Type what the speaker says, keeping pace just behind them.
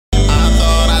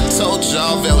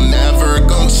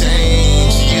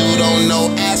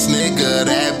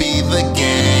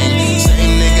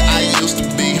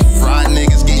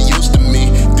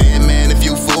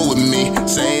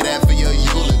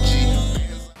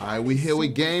right, we here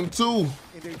with game 2. In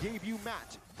their debut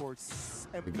match for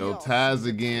MPL. We go Taz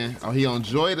again. Oh, he on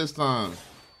Joy this time.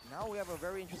 Now we have a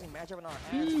very interesting matchup in our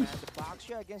hands, man. The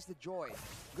Boxia against the Joy.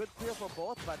 Good clear for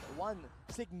both, but one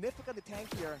significantly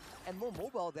tankier and more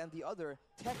mobile than the other,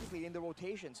 technically, in the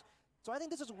rotations. So I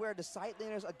think this is where the side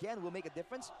laners, again, will make a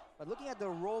difference. But looking at the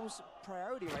roam's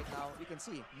priority right now, you can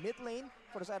see mid lane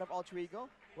for the side of Alter Ego,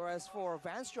 whereas for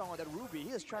Van Strong on that Ruby, he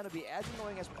is trying to be as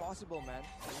annoying as possible, man.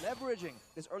 Leveraging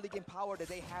this early game power that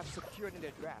they have secured in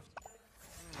their draft.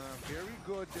 Very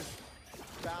good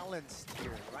balanced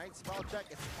here, right? Spell check,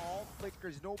 it's all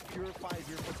flickers, no purifies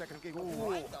here for second. Okay,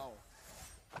 right though.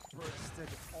 Bursted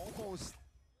almost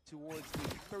towards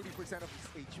the 30% of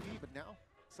his HP, but now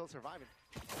still surviving.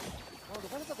 Well, the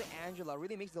presence of the Angela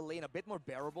really makes the lane a bit more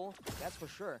bearable, that's for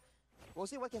sure. We'll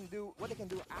see what they can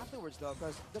do afterwards though,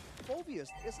 because the Phobius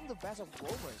isn't the best of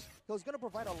roamers. He's going to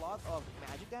provide a lot of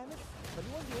magic damage, but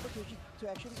he won't be able to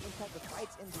actually impact the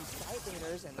fights in the side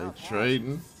laners and now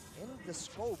trading in the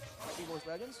scope of EVOS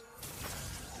Legends.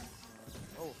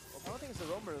 Oh, I don't think it's a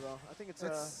roamer though. I think it's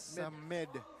a mid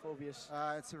Phobius.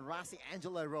 It's a Rasi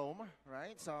Angela roam,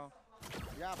 right? So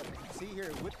yeah, but you can see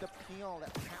here with the peel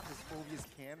that perhaps this Phobius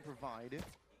can provide.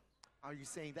 Are you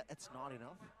saying that it's not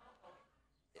enough?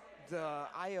 The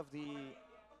eye of the,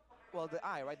 well, the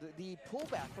eye, right? The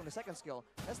pullback from the second skill.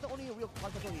 That's the only real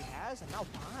control he has, and now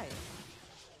bye.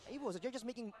 EVOS, they're just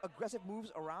making aggressive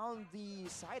moves around the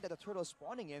side that the turtle is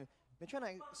spawning in. They're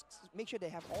trying to make sure they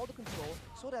have all the control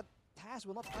so that Taz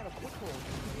will not find a foothold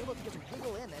to be able to just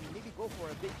wiggle in and maybe go for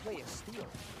a big play, a steal.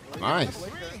 Nice.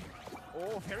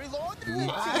 Oh, very low.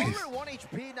 Nice. 1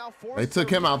 HP now. They took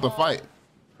him out the fight.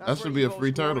 That should be a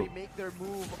free turtle. Make their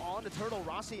move on the turtle.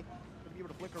 Rossi be able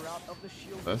to flicker out of the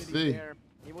shield. Let's see. There.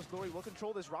 EVOS Glory will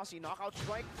control this. Rossi knockout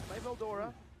strike by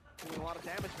Veldora. Doing a lot of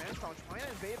damage. Manstrong trying to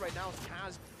invade right now.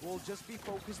 Taz will just be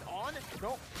focused on.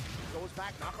 No. Goes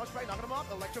back. Knockout strike. Knocking him up.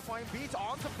 Electrifying beats.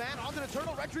 Onto Van. Onto the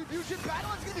turtle. Retribution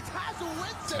battle. It's going to be Taz who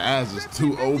wins it. Taz is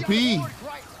too OP.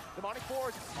 Right. Demonic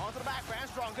Force. Onto the back.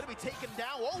 Manstrong going to be taken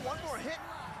down. Oh, one more hit.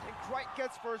 And Krite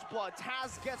gets first blood.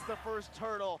 Taz gets the first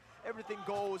turtle. Everything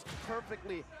goes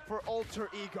perfectly for Alter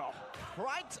Ego.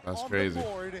 Right That's on crazy. The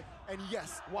board. And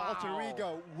yes, Alter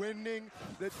Ego winning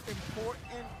this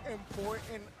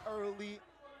important early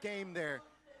game there.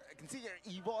 I can see here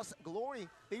EVOS Glory.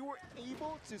 They were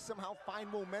able to somehow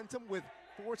find momentum with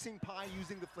forcing Pi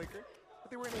using the flicker, but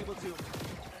they weren't able to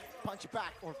punch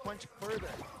back or punch further.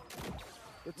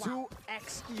 The two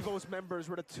ex-EVOS members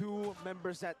were the two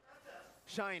members that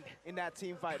shined in that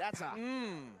team fight. That's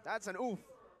an oof.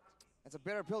 That's a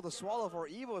bitter pill to swallow for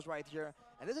EVOS right here.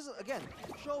 And this is, again,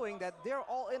 showing that they're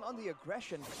all in on the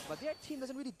aggression, but their team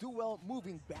doesn't really do well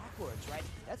moving backwards, right?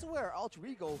 That's where Alter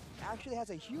Ego actually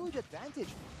has a huge advantage.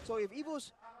 So if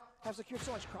EVOS have secured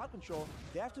so much crowd control,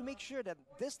 they have to make sure that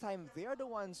this time they're the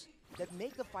ones that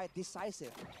make the fight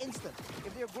decisive, instant.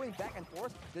 If they're going back and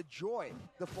forth, the Joy,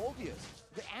 the Phobius,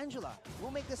 the Angela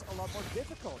will make this a lot more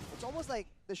difficult. It's almost like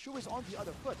the shoe is on the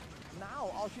other foot.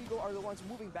 Now, Alter Ego are the ones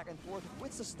moving back and forth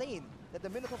with sustain that the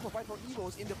Minotaur provide for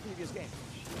EVOS in the previous game.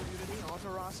 Shield Unity onto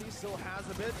Rossi still has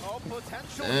a bit of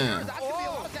potential Damn. here. That could be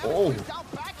a lot of damage. He's down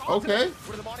back onto Okay. it.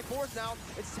 For the Demonic Force now,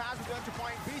 it's Taz with the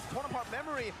electrifying beast, torn apart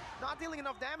memory. Not dealing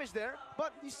enough damage there,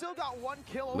 but he still got one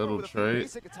kill over Little with a few trade.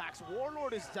 basic attacks.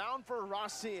 Warlord is down for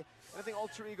Rossi. And I think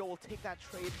Alter Ego will take that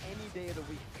trade any day of the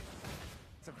week.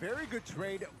 It's a very good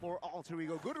trade for Alter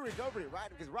Ego. Good recovery, right?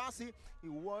 Because Rossi, he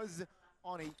was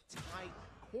on a tight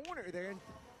corner there and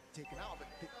taken out. But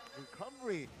the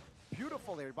recovery,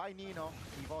 beautiful there by Nino.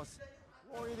 EVOS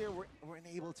Glory there weren't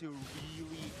able to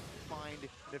really find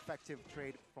an effective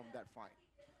trade from that fight.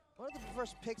 One of the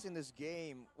first picks in this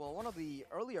game, well, one of the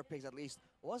earlier picks at least,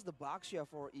 was the Boxia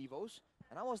for EVOS.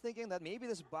 And I was thinking that maybe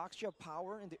this Boxia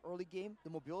power in the early game, the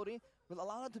mobility, will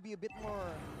allow it to be a bit more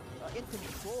in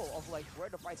control of like where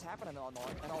the fights happen and all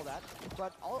that.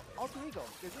 But Alter Ego,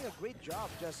 they're doing a great job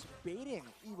just baiting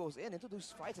EVOS into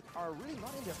those fights that are really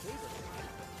not in their favor.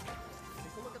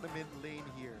 Take a look at the mid lane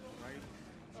here,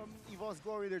 right? EVOS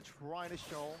Glory, they're trying to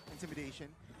show intimidation,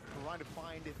 trying to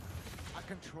find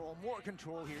more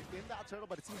control here in that turtle,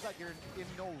 but it seems like you're in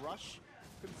no rush,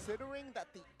 considering that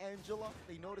the Angela,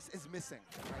 they notice, is missing.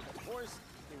 Right? Of course,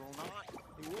 they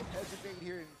will hesitate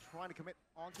here in trying to commit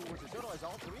on towards the turtle. As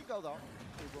Alter Ego, though,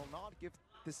 they will not give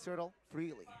this turtle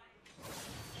freely.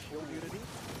 Shield Unity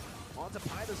onto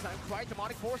Pi this time. Krite,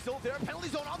 Demonic Force still there. Penalty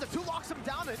zone on the two, locks him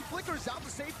down, and he flickers out to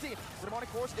safety. The Demonic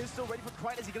Force is still ready for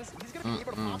Krite as he's gonna be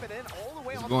able to pop it in all the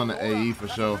way on. He's going to AE for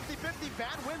sure. 50-50, Van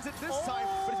wins it this time.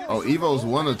 But Oh, EVOS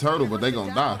won a turtle, but they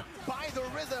gonna die. By the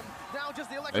rhythm. Now now, just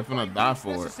the They finna die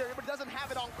for it. necessary, but doesn't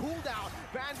have it on cooldown.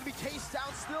 Van can be chased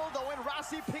down still, though, and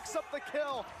Rasi picks up the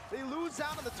kill. They lose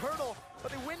out on the turtle,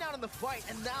 but they win out in the fight,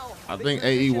 and now I think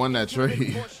AE won that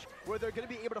trade. Where they're going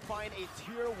to be able to find a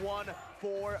tier 1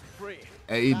 for free.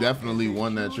 AE definitely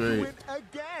won that trade. Win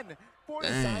again for the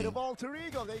side of Alter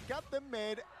Ego. They got the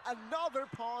mid. Another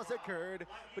pause occurred,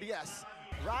 but yes,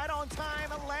 right on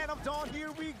time. A Land of Dawn.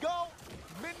 Here we go.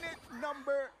 Minute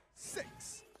number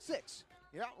 6.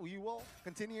 Yeah, we will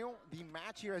continue the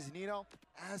match here as Nino,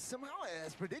 as somehow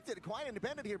as predicted, quite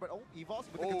independent here, but EVOS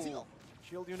with the conceal.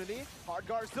 Shield Unity, hard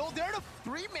guard still there. The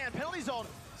 3-man penalty zone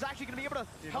is actually going to be able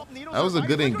to help Nino. That was a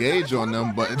good engage on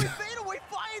them, but okay.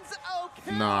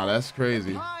 Nah, that's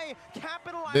crazy.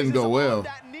 Capitalizes Didn't go well. on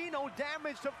that Nino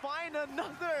damage to find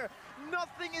another.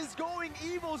 Nothing is going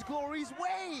EVOS Glory's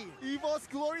way. EVOS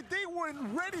Glory, they weren't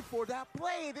ready for that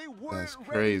play. They weren't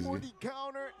ready crazy. for the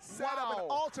counter setup. And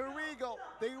Alter Ego,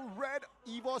 they read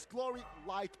EVOS Glory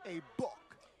like a book.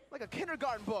 Like a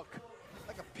kindergarten book.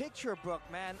 Like a picture book,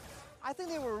 man. I think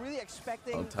they were really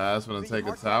expecting. Taz gonna the take a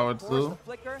hard tower force too. to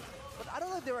flicker, but I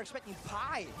don't know if they were expecting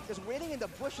Pi. Just waiting in the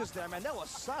bushes there, man. That was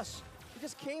sus. He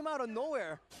just came out of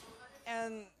nowhere,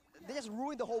 and they just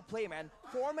ruined the whole play, man.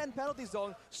 4-man penalty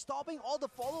zone, stopping all the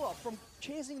follow-up from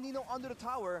chasing Nino under the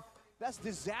tower. That's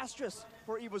disastrous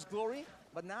for EVOS Glory.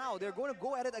 But now they're going to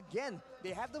go at it again. They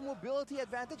have the mobility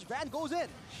advantage. Van goes in.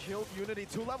 Shield Unity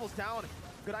 2 levels down.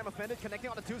 Good, I'm offended, connecting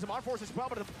on the 2s. Zamar Force as well,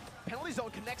 but the penalty zone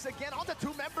connects again onto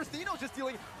 2 members. Nino's just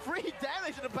dealing free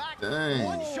damage in the back. Dang.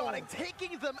 One-shotting,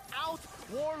 taking them out.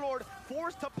 Warlord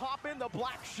forced to pop in the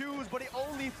black shoes, but he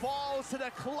only falls to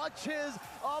the clutches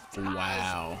of Taz.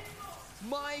 Wow.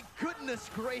 My goodness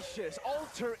gracious,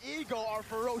 Alter Ego are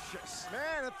ferocious.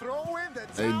 Man, throw in the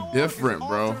They towel different, is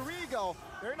bro. Alter Ego.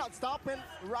 They're not stopping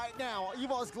right now.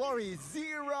 EVOS Glory,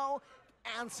 0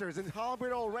 answers, and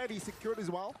Halbert already secured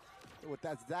as well. What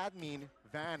does that mean?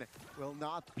 Van will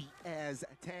not be as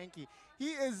tanky.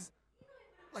 He is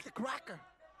like a cracker.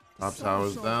 Top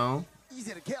tower's down.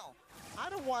 Easy to kill.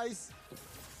 Otherwise,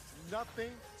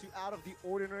 nothing too out of the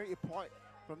ordinary apart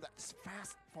from that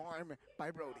fast farm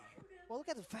by Brody. Well, look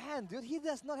at the Van, dude. He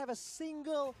does not have a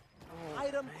single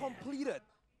item completed.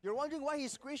 You're wondering why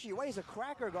he's squishy, why he's a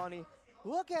cracker, Gani.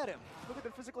 Look at him. Look at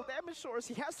the physical damage source.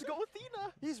 He has to go with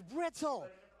Athena. He's brittle.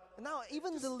 And now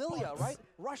even the Lilia, right?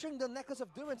 Rushing the Necklace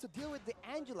of Durance to deal with the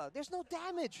Angela. There's no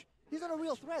damage. He's not a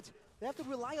real threat. They have to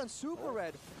rely on Super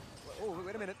Red. Oh,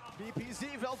 wait a minute.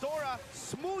 BPZ, Veldora,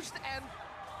 smooshed and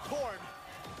torn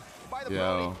by the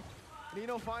Brody.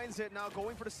 Nino finds it now,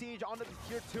 going for the siege onto the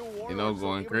tier 2 Warlord. Nino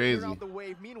going crazy. Out the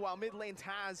wave. Meanwhile, mid lane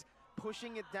Taz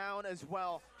pushing it down as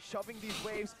well, shoving these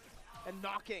waves and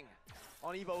knocking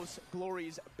on EVOS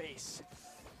Glory's base.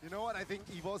 You know what? I think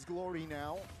EVOS Glory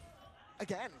now,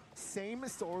 again, same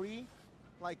story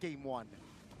like game 1.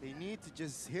 They need to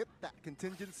just hit that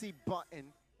contingency button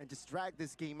and just drag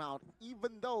this game out,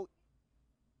 even though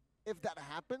if that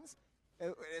happens,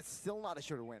 it's still not a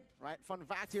sure to win, right? Fun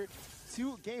fact here,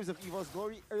 2 games of EVOS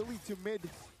Glory, early to mid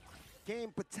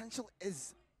game potential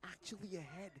is actually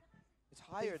ahead. It's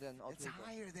higher than Alter It's Ego.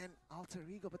 higher than Alter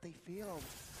Ego, but they failed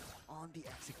on the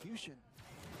execution.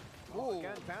 Oh,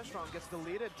 again, Vanstrom gets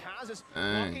deleted. Taz is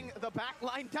knocking the back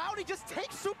line down. He just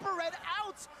takes Super Red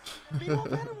out. Meanwhile,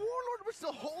 Van and Warlord were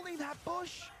still holding that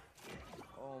bush.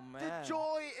 Oh, man. The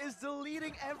joy is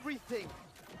deleting everything.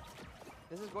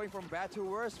 This is going from bad to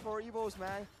worse for EVOS,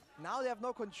 man. Now they have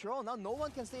no control. Now no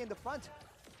one can stay in the front.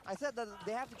 I said that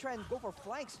they have to try and go for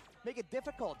flanks, make it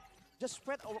difficult. Just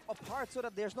spread apart so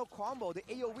that there's no combo. The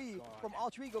AoE from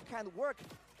Alter Ego can't work.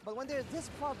 But when they're this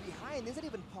far behind, is it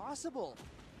even possible?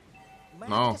 Man,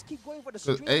 No. they just keep going for the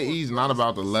stream. AE's not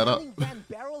about to let up. Van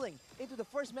barreling into the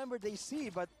first member they see,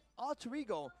 but Alter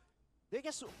Ego, they're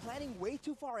just planning way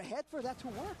too far ahead for that to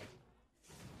work.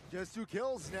 Just 2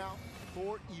 kills now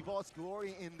for EVOS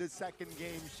Glory in the second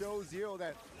game. Shows you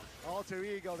that Alter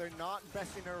Ego, they're not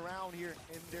messing around here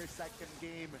in their second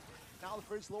game. Now the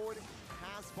First Lord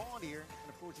has spawned here. And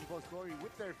of course EVOS Glory,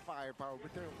 with their firepower,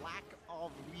 with their lack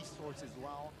of resources as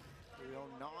well, they will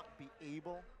not be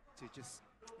able to just,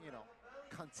 you know,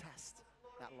 contest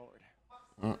that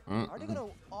Lord. Are they gonna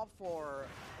opt for,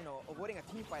 you know, avoiding a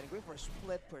team fight and going for a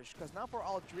split push? Because now for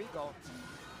Alter Ego,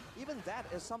 even that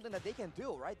is something that they can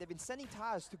do, right? They've been sending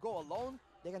Taz to go alone.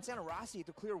 They can send Rasi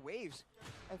to clear waves.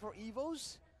 And for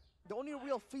EVOS, the only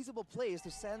real feasible play is to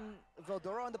send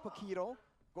Veldora on the Paquito,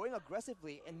 going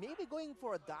aggressively, and maybe going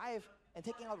for a dive and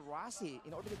taking out Rossi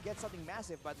in order to get something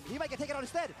massive, but he might get taken out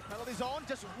instead. Penalty zone,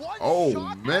 just one Oh,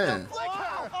 shot. man. And a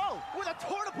flicker. Oh, with a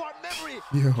torn apart memory.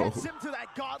 Yo. Gets him to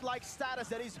that godlike status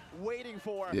that he's waiting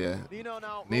for. Yeah. Nino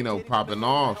now. Nino rotating popping the middle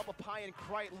to off. help a Pi and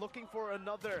Krite looking for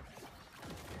another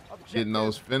objective. Getting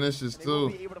those finishes They will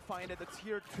too. be able to find it. The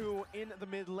tier 2 in the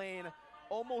mid lane,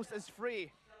 almost as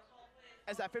free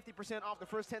as that 50% off the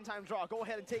first 10-time draw. Go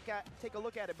ahead and take a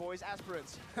look at it, boys.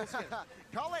 Aspirants.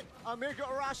 Call it Mirko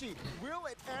Arashi. Will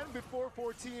it end before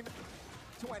 14-20?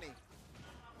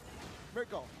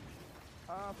 Mirko.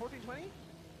 14-20?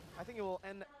 I think it will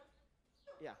end.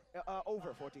 Yeah,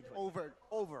 over 14-20.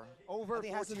 Over I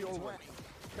think it has to be 14-20. over.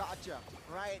 Gotcha.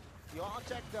 Right. You all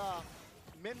check the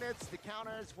minutes, the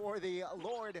counters for the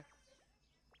Lord.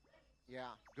 Yeah,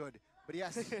 good. But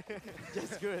yes,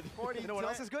 Just good. 40, You know what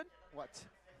else is good? what?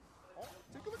 Oh,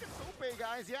 take a look at Sope,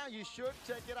 guys. Yeah, you should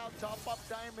check it out. Top up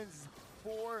diamonds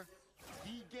for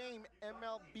the game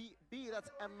MLBB. That's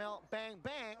ML Bang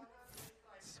Bang.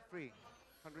 It's free.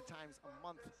 100 times a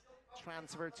month.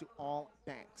 Transfer to all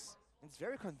banks. It's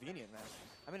very convenient, man.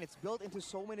 I mean, it's built into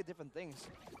so many different things.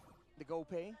 The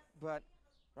GoPay, but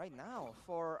right now,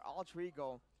 for Alter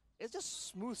Ego, it's just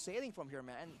smooth sailing from here,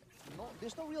 man. No,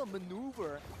 there's no real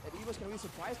maneuver that EVOS can really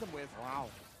surprise them with. Wow.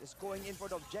 Just going in for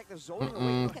the objective, zoning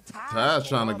away. Look at Taz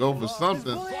trying to go for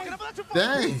something. Walking up to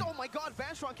Dang. Oh my god,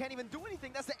 Vanstrong can't even do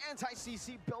anything. That's the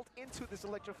anti-CC built into this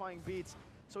electrifying beats.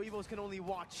 So EVOS can only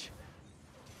watch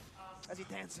as he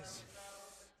dances.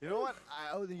 You know what?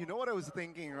 You know what I was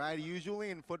thinking, right? Usually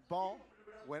in football,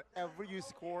 whenever you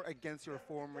score against your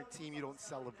former team, you don't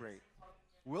celebrate.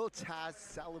 Will Taz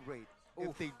celebrate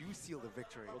if they do seal the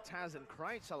victory? Will Taz and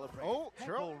Krite celebrate? Oh, Heck,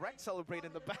 sure. will Rex celebrate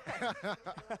in the back?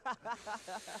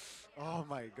 Oh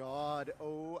my God,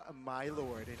 oh my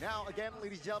Lord. And now again,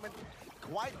 ladies and gentlemen,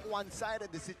 quite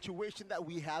one-sided the situation that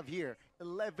we have here.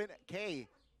 11K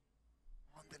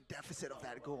on the deficit of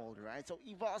that gold, right? So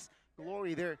EVOS,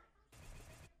 Glory, they're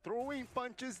throwing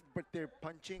punches, but they're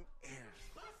punching air.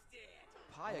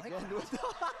 Pi again.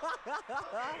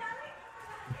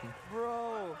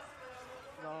 Bro.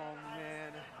 Oh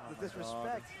man, the my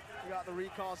disrespect. We got the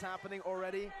recalls happening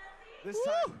already. This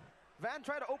time, Van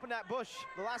tried to open that bush.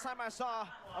 The last time I saw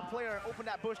a player open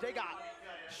that bush, they got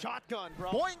shotgun, bro.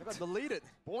 Boinked. They got deleted.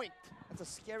 Boinked. That's a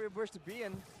scary bush to be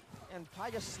in. And Pi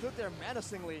just stood there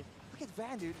menacingly. Look at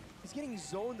Van, dude. He's getting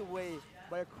zoned away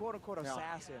by a quote-unquote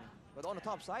assassin. But on the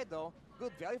top side, though,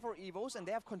 good value for EVOS, and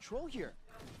they have control here.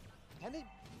 Can they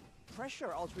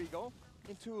pressure Alter Ego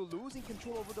into losing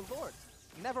control over the Lord?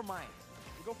 Never mind.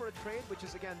 You go for a trade, which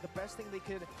is, again, the best thing they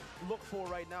could look for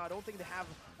right now. I don't think they have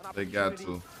an They opportunity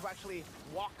got to actually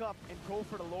walk up and go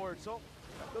for the Lord. So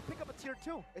they'll pick up a tier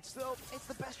 2. It's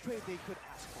the best trade they could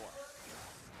ask for.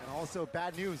 And also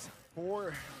bad news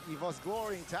for EVOS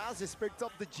Glory. Taz just picked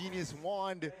up the Genius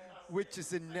Wand, which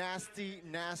is a nasty,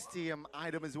 nasty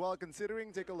item as well,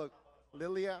 considering, take a look.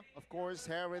 Lilia, of course,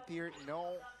 Harith here,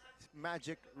 no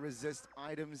magic resist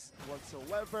items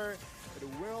whatsoever. But it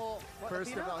will first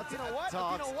You know what?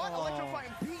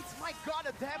 Electrifying beats. My god,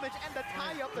 the damage and the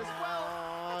tie-up as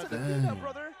well. That's an Athena,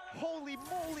 brother. Holy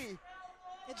moly.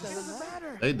 It Doesn't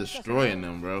matter. They destroying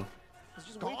them, bro. It's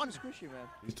just way Gone. too squishy, man.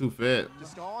 He's too fed.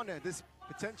 Just gone. This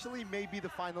potentially may be the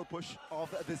final push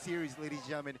of the series, ladies and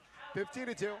gentlemen.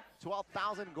 15-2,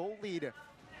 12,000 gold lead.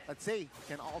 Let's see,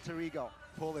 can Alter Ego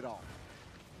pull it off?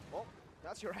 Well,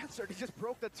 that's your answer. He just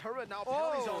broke the turret now.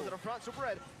 Penalty Oh. zone to the front. Super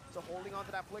Red. So holding on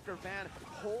to that flicker. Van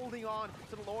holding on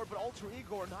to the Lord, but Alter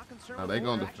Ego are not concerned. Now with they the gonna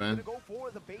Lord. They're actually defend. gonna go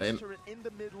for the base They- turret in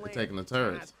the mid lane. taking the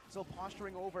turrets. Still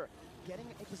posturing over, getting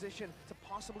a position to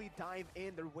possibly dive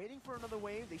in. They're waiting for another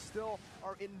wave. They still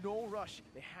are in no rush.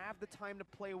 They have the time to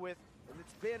play with, and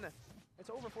it's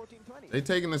over 14-20. They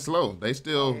taking it slow. They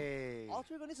still. Hey.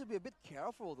 Alter Ego needs to be a bit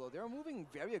careful, though. They're moving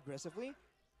very aggressively,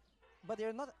 but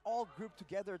they're not all grouped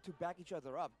together to back each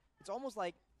other up. It's almost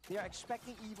like they are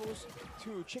expecting EVOS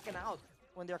to chicken out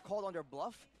when they're called on their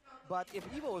bluff. But if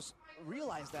EVOS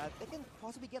realize that, they can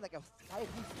possibly get like a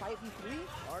 5v3.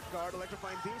 Hard guard,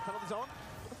 electrifying beams, penalty zone.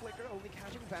 With the flicker, only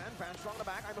catching Van. Van strong in the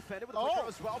back. I'm offended with the flicker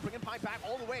as well, bringing Pi back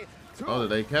all the way to Oh, did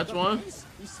they catch the one? base.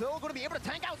 He's still going to be able to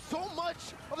tank out so much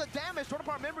of the damage. Torn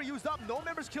apart member used up. No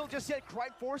members killed just yet.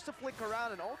 Krite forced to flick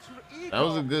around, and Alter Ego. That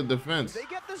was a good defense. If they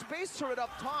get this base turret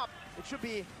up top, it should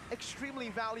be extremely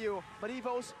value. But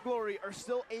EVOS Glory are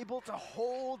still able to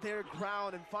hold their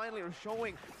ground and finally are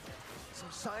showing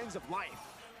some signs of life.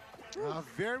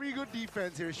 Very good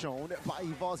defense here shown by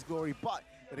EVOS Glory, but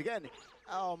then again,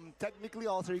 technically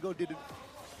Alter Ego didn't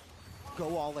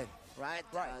go all in, right?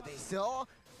 They still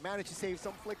managed to save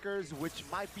some flickers, which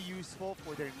might be useful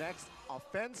for their next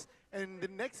offense. And in the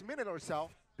next minute or so,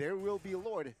 there will be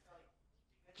Lord.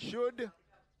 Should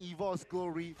EVOS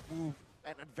Glory move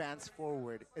and advance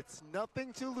forward? It's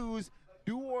nothing to lose.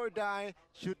 Do or die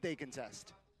should they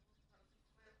contest.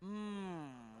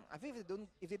 I think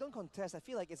if they don't contest, I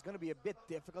feel like it's going to be a bit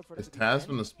difficult for them Is to Taz defend.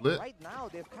 from the split? Right now,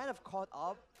 they've kind of caught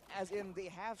up, as in they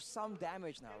have some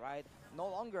damage now, right? No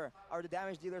longer are the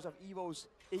damage dealers of EVOS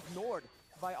ignored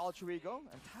by Alter Ego.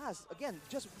 And Taz, again,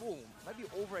 just boom, might be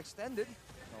overextended.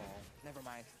 No, never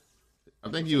mind. I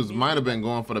think he might have been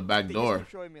going for the back They door. keep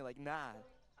showing me like, nah.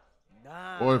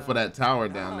 Or for that tower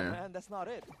Nah, down there. man, that's not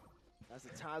it. That's the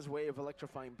Taz way of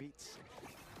electrifying beats.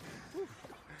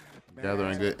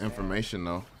 Gathering good information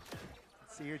though.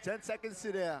 Let's see here, 10 seconds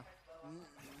to the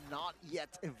not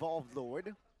yet evolved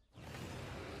Lord.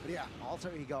 But yeah,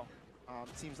 Alter Ego.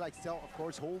 Seems like still, of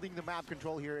course, holding the map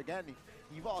control here again.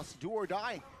 EVOS, do or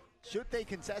die. Should they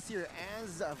contest here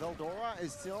as Veldora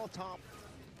is still top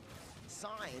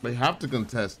side? They have to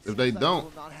contest. If they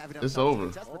don't, it's over.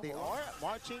 But they are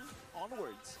marching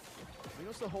onwards.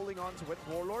 Reno's still holding on to it.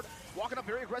 Warlord walking up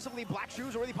very aggressively. Black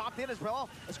Shoes already popped in as well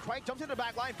as Craig jumped into the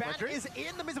back line. Fan is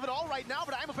in the midst of it all right now,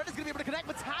 but I'm afraid is going to be able to connect,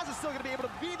 but Taz is still going to be able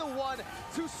to be the one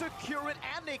to secure it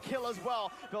and a kill as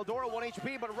well. Veldora 1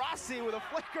 HP, but Rossi with a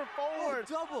flicker forward.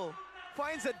 Double.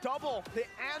 Finds a double. The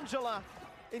Angela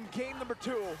in game number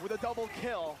 2 with a double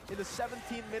kill in the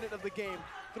 17th minute of the game.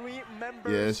 3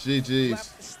 members GG's.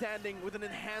 left standing with an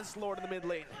enhanced Lord in the mid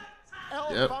lane.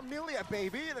 El Familia,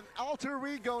 baby, and Alter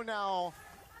Ego now.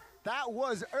 That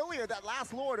was earlier, that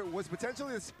last Lord was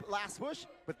potentially his last push,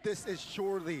 but this is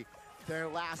surely their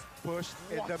last push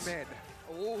in the mid.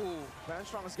 Oh,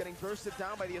 Vanstrong is getting bursted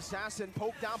down by the Assassin,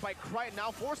 poked down by Crichton,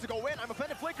 now forced to go in. I'm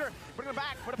offended Flicker, bring him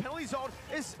back, but the penalty zone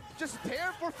is just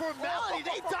there for formality.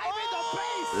 They dive in the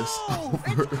base.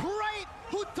 It's Crichton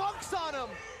who dunks on him.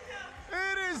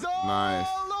 It is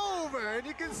all over, and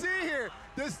you can see here,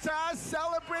 does Taz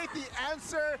celebrate? The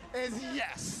answer is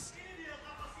yes.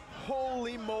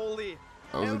 Holy moly.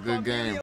 That was a good game.